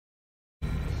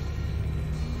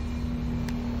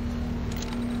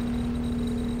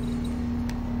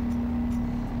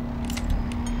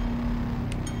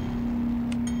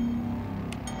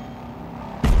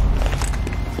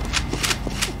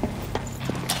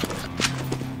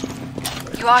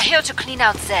You are here to clean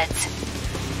out Zeds.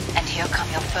 And here come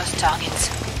your first targets.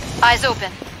 Eyes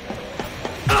open.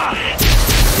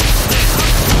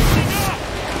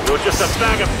 You're just a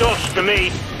bag of dosh to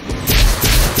me.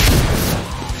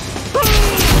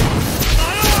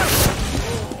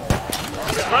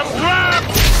 I'm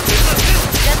grabbed!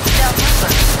 Zeds are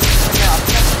outnumbered. There are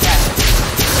plenty left.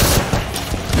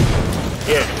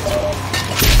 Yeah.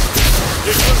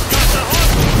 This one's got the heart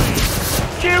for me.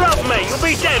 Cheer up, mate. You'll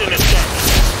be dead in a sec.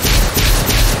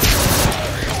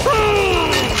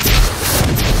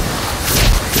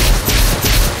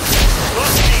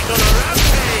 Rossi's on a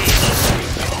rampage.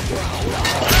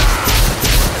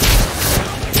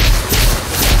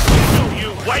 You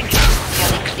wake up.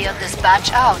 Nearly cleared this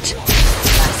batch out.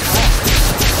 Nice work.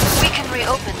 We can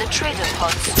reopen the trader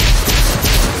pods.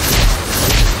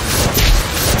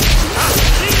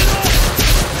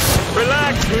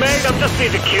 Relax, mate. I'm just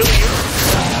here to kill you.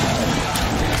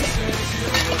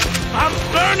 I'm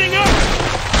burning up!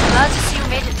 Glad to see you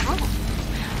made it through.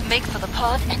 Make for the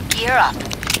pod and gear up.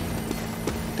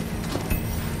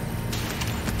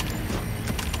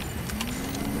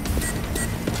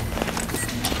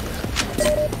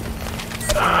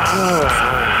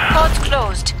 Pod's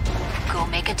closed. Go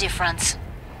make a difference.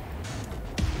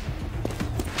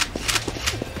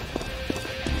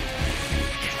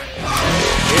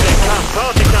 Here they come,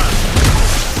 party time!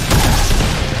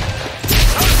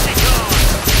 Party time!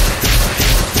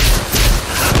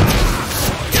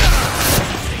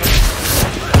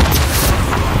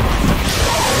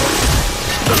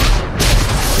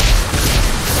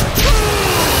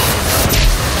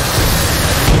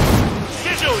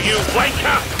 Sizzle, you wake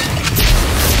up!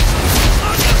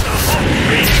 I got the hot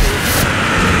streak!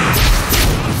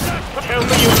 Tell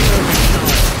me you're moving.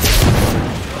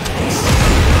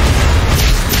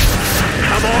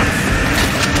 Come on!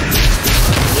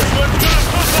 This one's gonna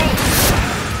topple!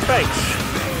 Thanks.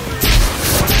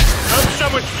 Hope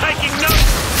someone's taking notes!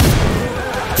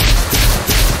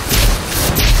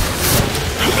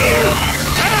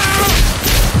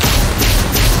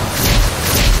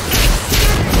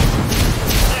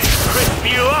 Let's crisp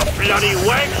you up, bloody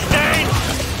Wagstain!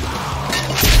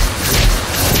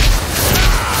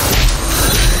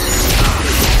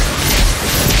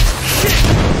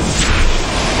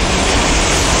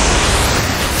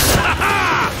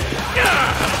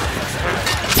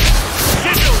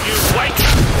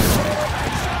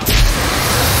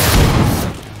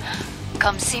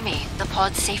 Come see me. The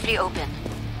pod's safely open.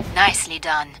 Nicely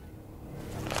done.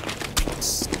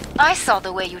 I saw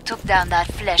the way you took down that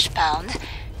flesh pound.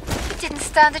 It didn't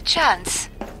stand a chance.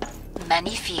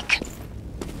 Magnifique.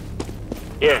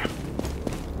 Yeah.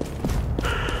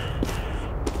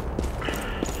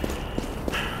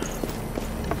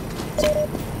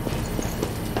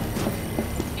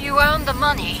 You earned the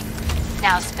money.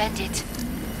 Now spend it.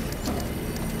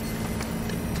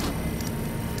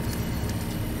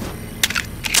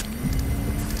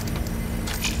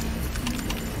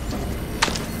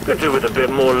 Could do with a bit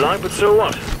more light, but so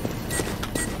what?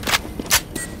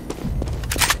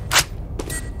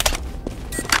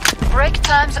 Break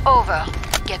time's over.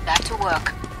 Get back to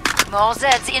work. More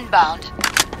Zeds inbound.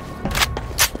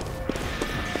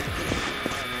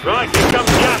 Right, here comes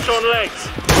gas on legs.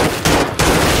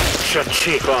 Shut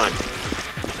cheap on.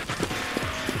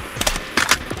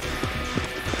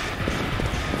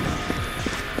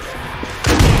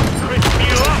 Crisp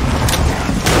you up.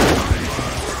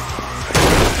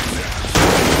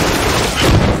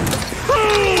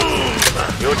 Boom!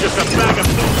 You're just a bag of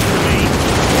thoughts to me.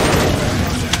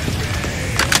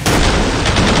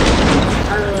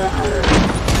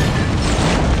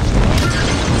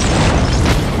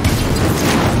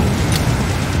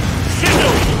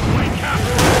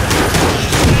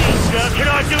 Can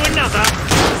I do another?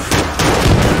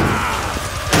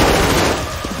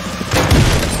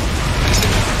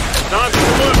 Time for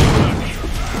some work.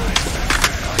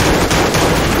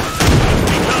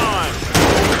 Time.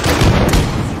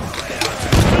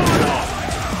 Start off.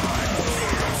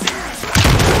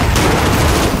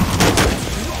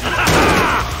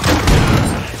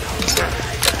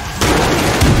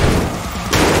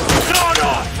 Start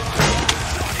off.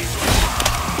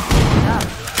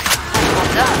 Well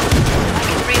done. I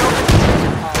can reopen the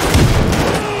trader pod.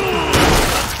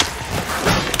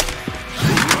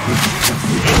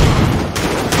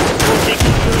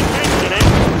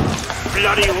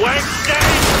 Bloody Wednesday!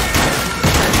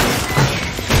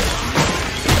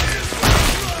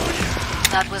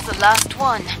 That was the last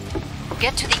one.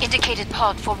 Get to the indicated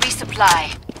pod for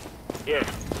resupply. Yeah.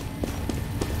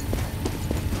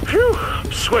 Phew!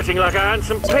 I'm sweating like a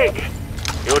handsome pig.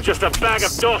 You're just a bag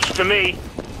of dosh to me.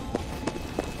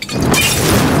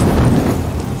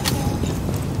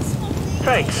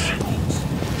 Thanks.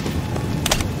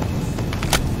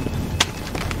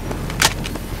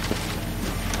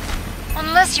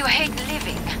 Unless you hate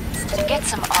living, get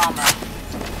some armor.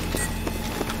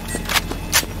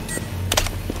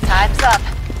 Time's up.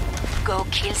 Go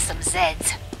kill some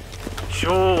Zeds.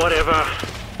 Sure, whatever.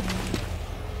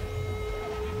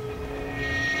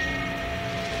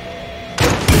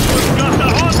 Got the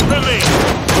hot for me!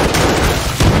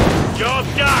 Job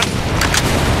done!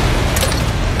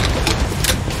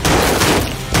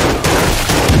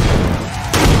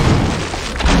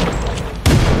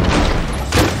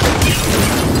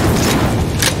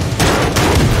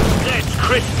 Let's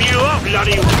crisp you up,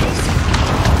 bloody...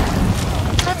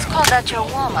 Let's call that your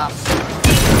warm-up.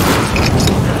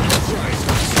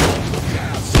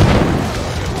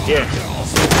 Yeah.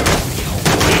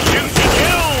 He shoots, he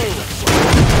kills!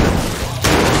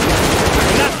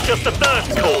 And that's just the first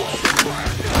course.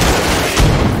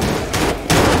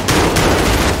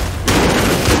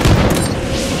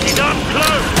 He's up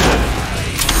close!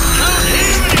 Can't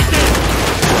hear anything!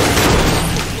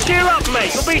 Cheer up,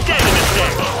 mate, you'll be dead in a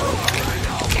sec.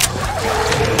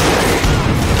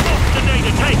 What's the day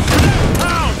to take?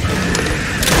 Pound!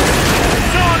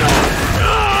 Sword on!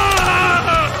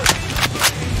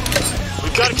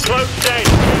 We've got it close in.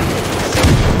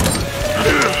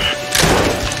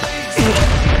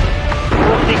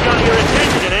 He got your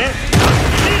attention, eh?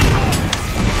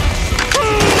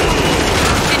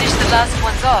 Finish the last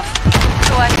ones off,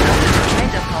 so I can open the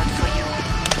trader pod for you.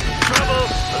 Trouble?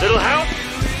 A little help?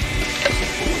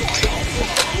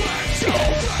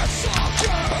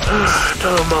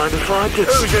 Don't mind if I do.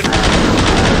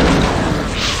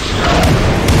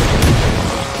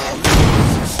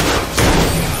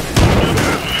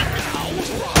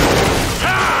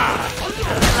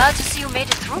 Glad to see you made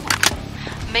it through.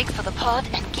 Make for the pod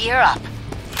and gear up.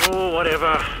 Oh,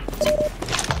 whatever.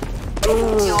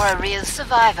 You're a real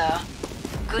survivor.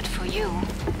 Good for you.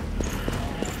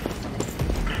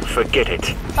 Forget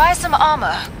it. Buy some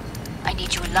armor. I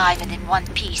need you alive and in one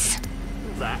piece.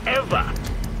 Forever.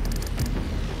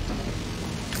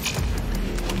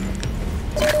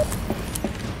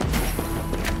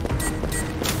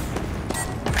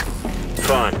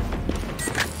 Fine.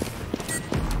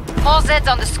 All Zeds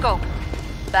on the scope.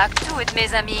 Back to it,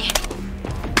 mes amis.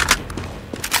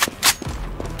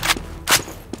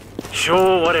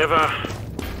 Sure, whatever.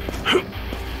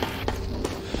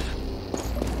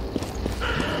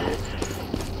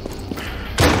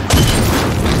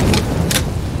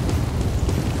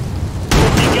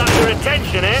 You got your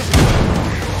attention, eh?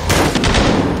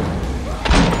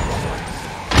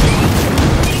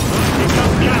 Pick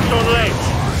up cats on legs.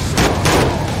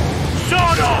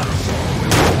 Sword off!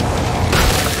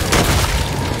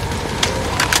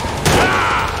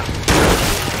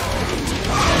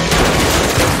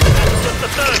 The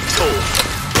third course.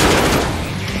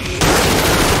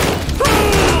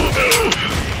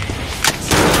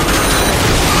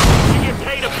 You get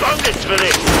paid a bonus for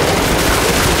this.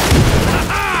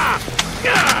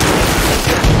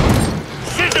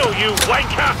 Sizzle, you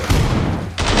wanker!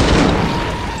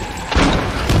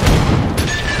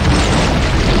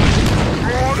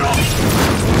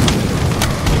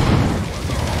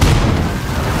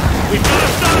 We've got a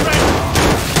servant!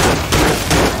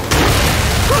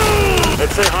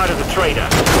 Let's say hi to the trader.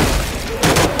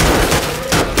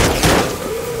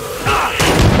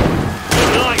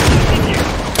 Nice, didn't you?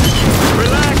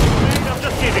 Relax, man. I'm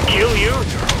just here to kill you.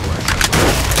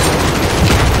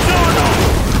 Sword off!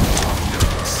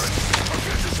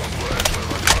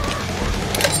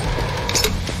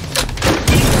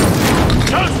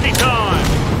 Toasty time!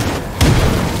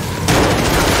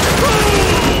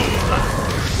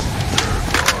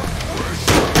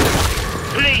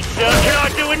 Please, sir, can I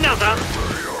do another?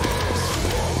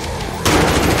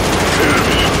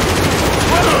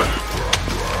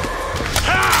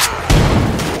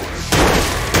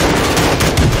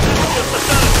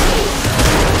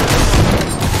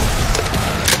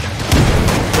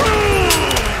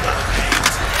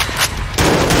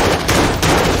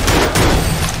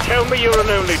 Tell me you're an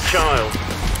only child.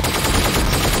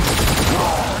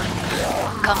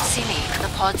 Come see me. The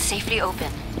pod's safely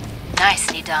open.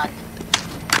 Nicely done.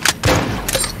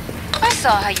 I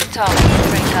saw how you taught me to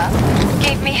break up.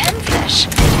 Gave me hen flesh.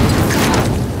 Come on.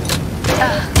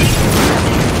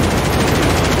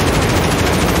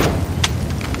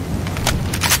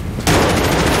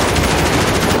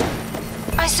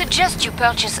 I suggest you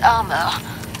purchase armor.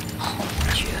 Oh,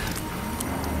 Dieu.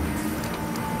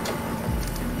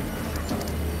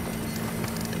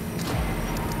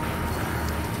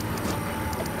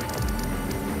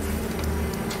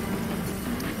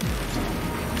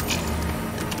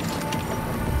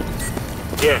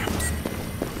 Yeah.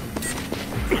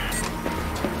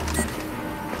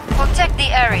 Protect the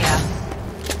area.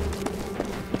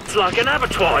 It's like an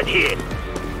abattoir in here.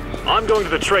 I'm going to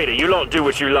the trader. You lot do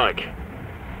what you like.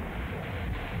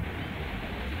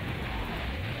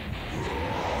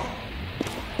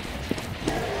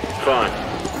 Fine.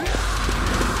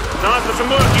 Time for some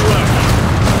worky work.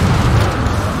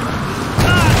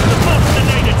 That's the boss that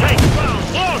need to take round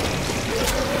one.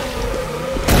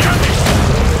 Damn it!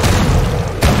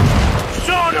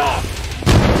 Sword off!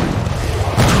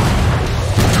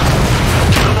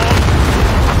 Come on.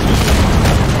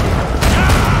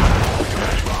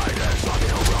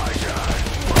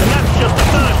 And that's just the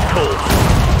first course.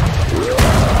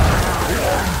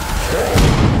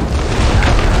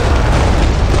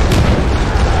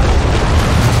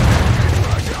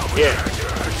 Yeah.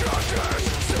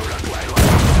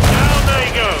 Down they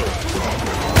go.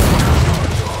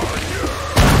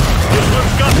 This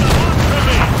one's got the hook for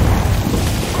me.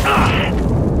 Ah.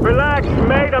 Relax,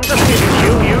 mate. I'm just here to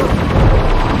kill you.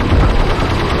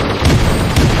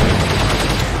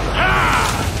 Ah!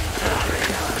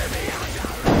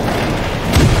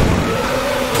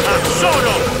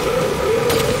 Solo.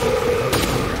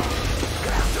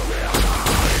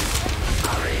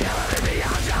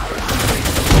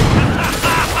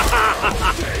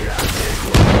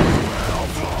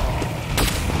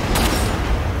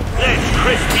 Let's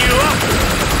crisp you up!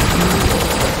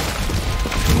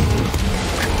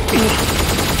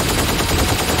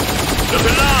 Look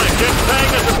alive, just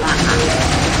paying us a...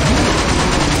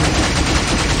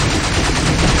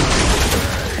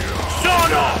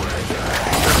 Sword off!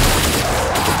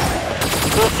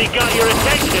 What's he got your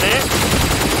attention, eh?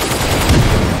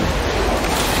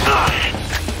 Ah!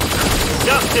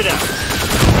 Dust it up!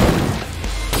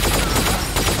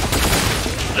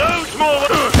 Loads more...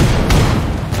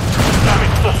 Damn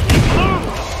it, Frosty, move!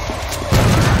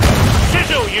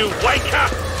 Sizzle, you waker!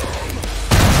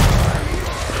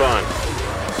 Fine.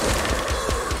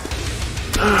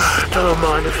 Don't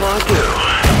mind if I do.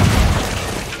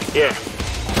 Yeah.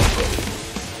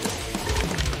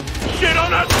 Shit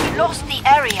on it! We lost the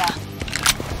area.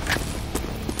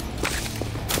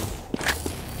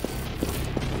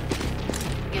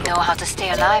 You know how to stay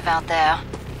alive out there.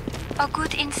 A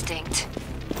good instinct.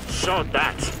 Sod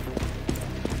that.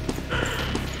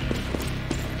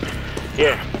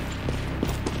 Yeah.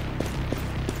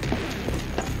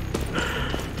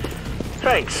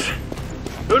 Thanks.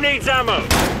 Who needs ammo?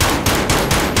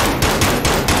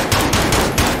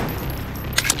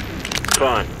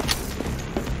 Fine.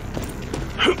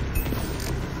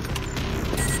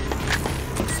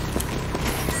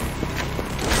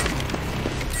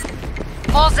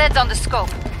 All Zeds on the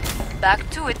scope. Back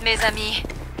to it, mes amis.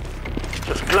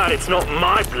 Just glad it's not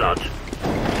my blood.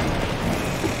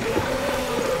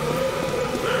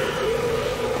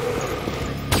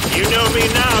 You know me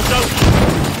now, don't you?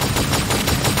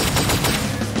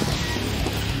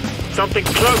 Something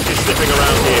close is slipping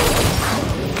around here.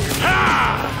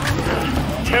 Ha!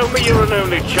 Tell me you're an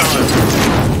only child.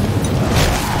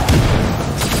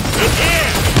 It's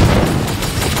here!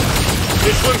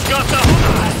 This one's got the... A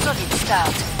solid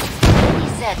start. We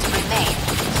said to remain.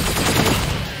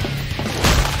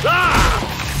 Ah!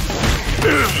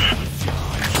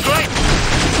 Straight!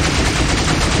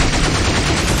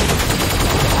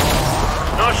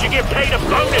 I should get paid a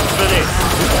bonus for this!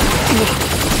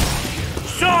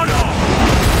 Sword off!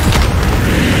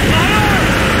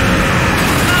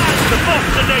 That's the boss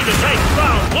that need to take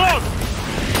round one!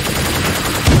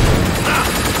 Ah.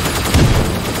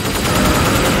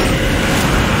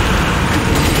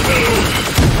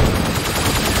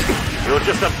 You're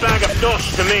just a bag of dosh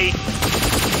to me.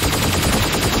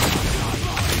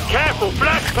 Careful,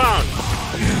 flash pound!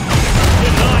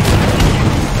 Good night.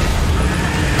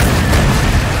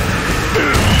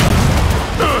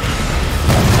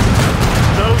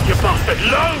 Load, you bastard,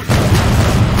 load!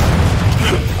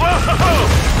 Whoa!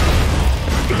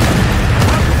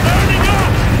 I'm burning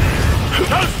up!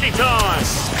 Toasty time!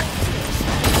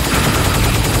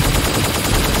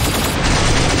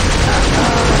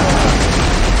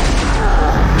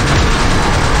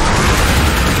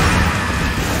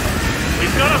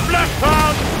 We've got a flash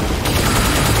pound!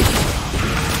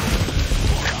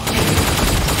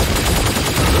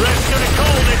 The ref's gonna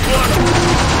call this one!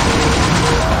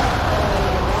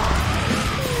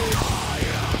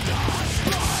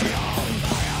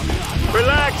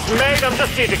 Relax, mate, I'm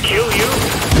just here to kill you.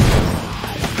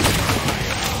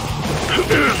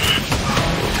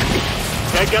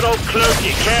 Take that old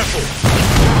cloaky, careful.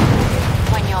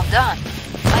 When you're done,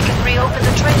 I can reopen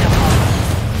the trader hall.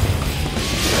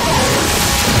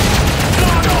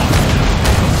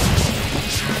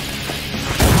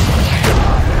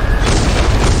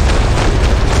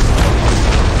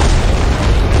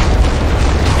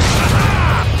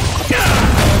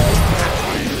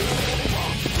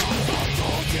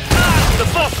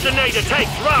 to take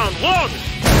round one!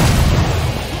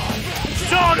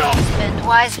 Sort of! Spend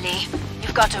wisely.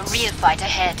 You've got a real fight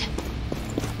ahead.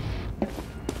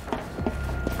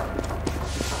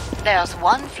 There's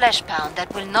one flesh pound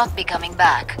that will not be coming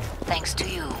back, thanks to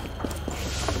you.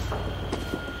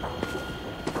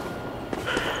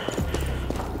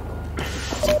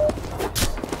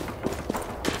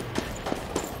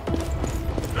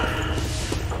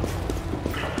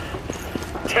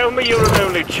 Tell me you're an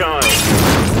only child.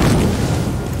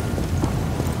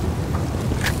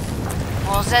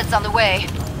 More Zeds on the way.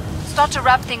 Start to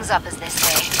wrap things up, as they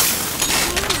say.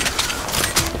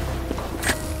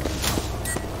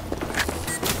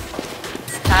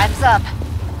 Time's up.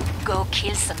 Go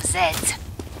kill some Zeds.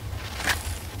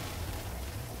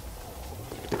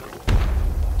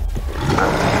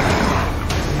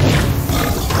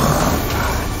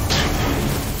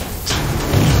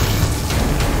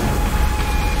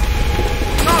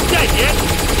 Not dead yet.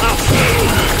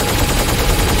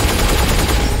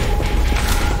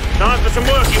 Time for some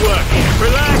worky work.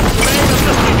 Relax, man. I'm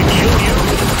not going to kill you.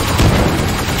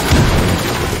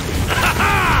 Ha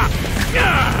ha!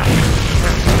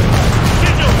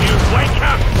 Sizzle, you wake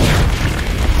up!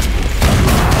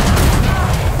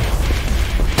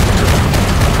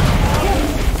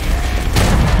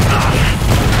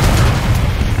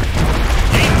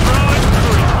 Deep fried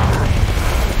creep.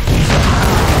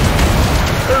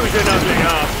 Who's an ugly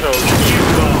arsehole? You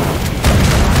are.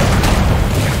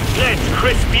 Let's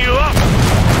crisp you up!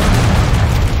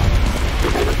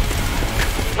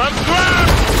 Pump ground!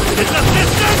 It's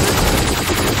assistance!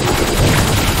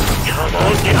 Come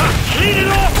on, clean it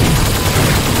off!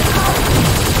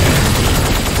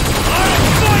 I'll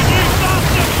fight you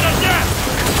bastards to death!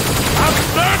 I'm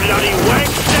bloody wank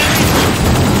steady!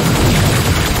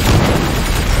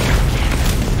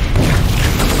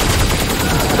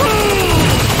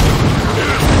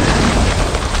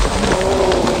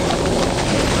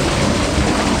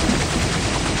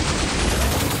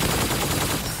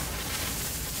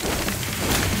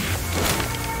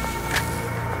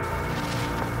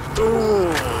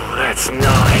 Ooh, that's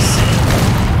nice.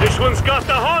 This one's got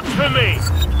the hots for me.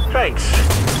 Thanks.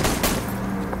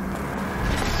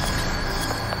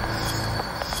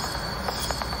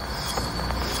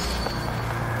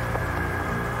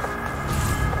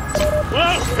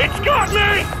 Whoa, it's got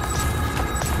me!